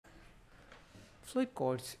Fluid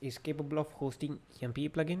Chords is capable of hosting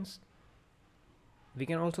MPE plugins. We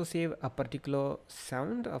can also save a particular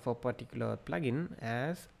sound of a particular plugin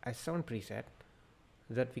as a sound preset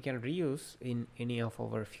that we can reuse in any of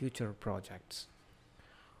our future projects.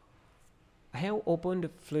 I have opened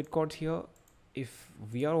Fluid Chords here. If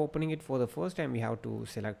we are opening it for the first time, we have to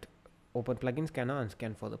select open plugin scanner and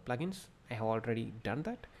scan for the plugins. I have already done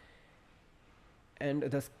that, and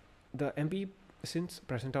the MPE since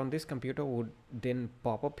present on this computer would then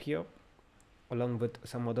pop up here along with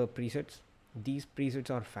some other presets. These presets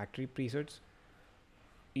are factory presets.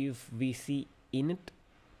 If we see init,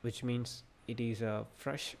 which means it is a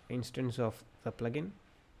fresh instance of the plugin.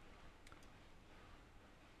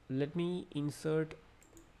 Let me insert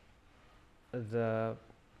the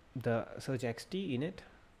search xt in it.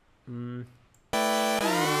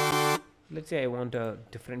 Let's say I want a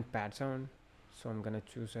different pad sound, so I'm gonna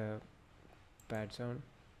choose a pad sound.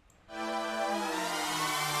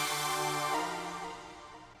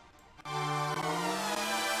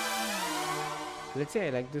 Let's say I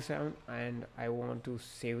like this sound and I want to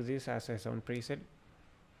save this as a sound preset.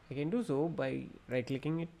 I can do so by right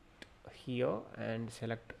clicking it here and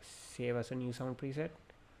select save as a new sound preset.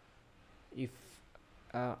 If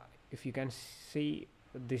you can see,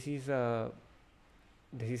 this is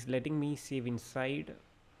letting me save inside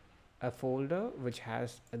a folder which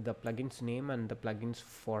has the plugin's name and the plugin's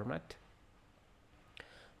format.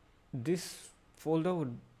 This folder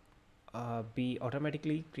would be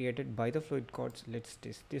automatically created by the Fluid Chords. Let's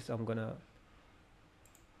test this. I'm gonna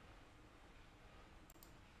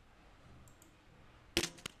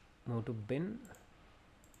move to bin.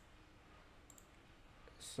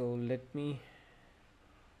 So let me,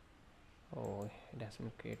 oh, it has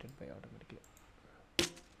been created by automatically.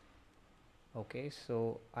 Okay,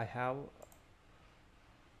 so I have,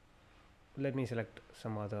 let me select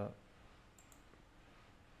some other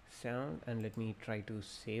sound and let me try to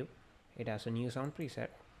save it as a new sound preset.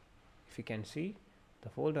 If you can see, the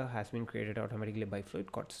folder has been created automatically by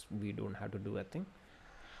Fluid Chords. We don't have to do a thing.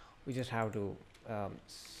 We just have to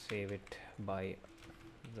save it by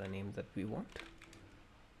the name that we want.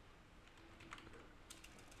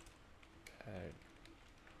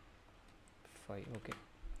 File, okay.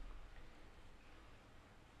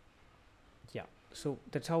 Yeah, so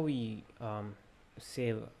that's how we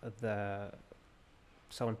save the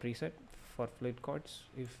sound preset for Fluid Chords.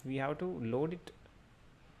 If we have to load it,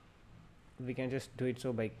 we can just do it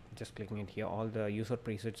so by just clicking it here. All the user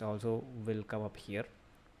presets also will come up here,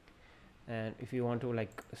 and if you want to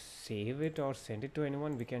like save it or send it to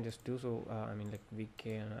anyone, we can just do so. I mean, like we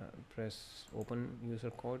can press open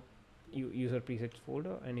user presets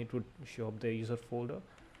folder and it would show up the user folder.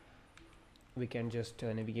 We can just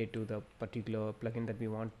navigate to the particular plugin that we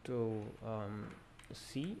want to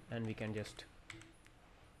see, and we can just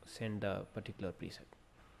send the particular preset.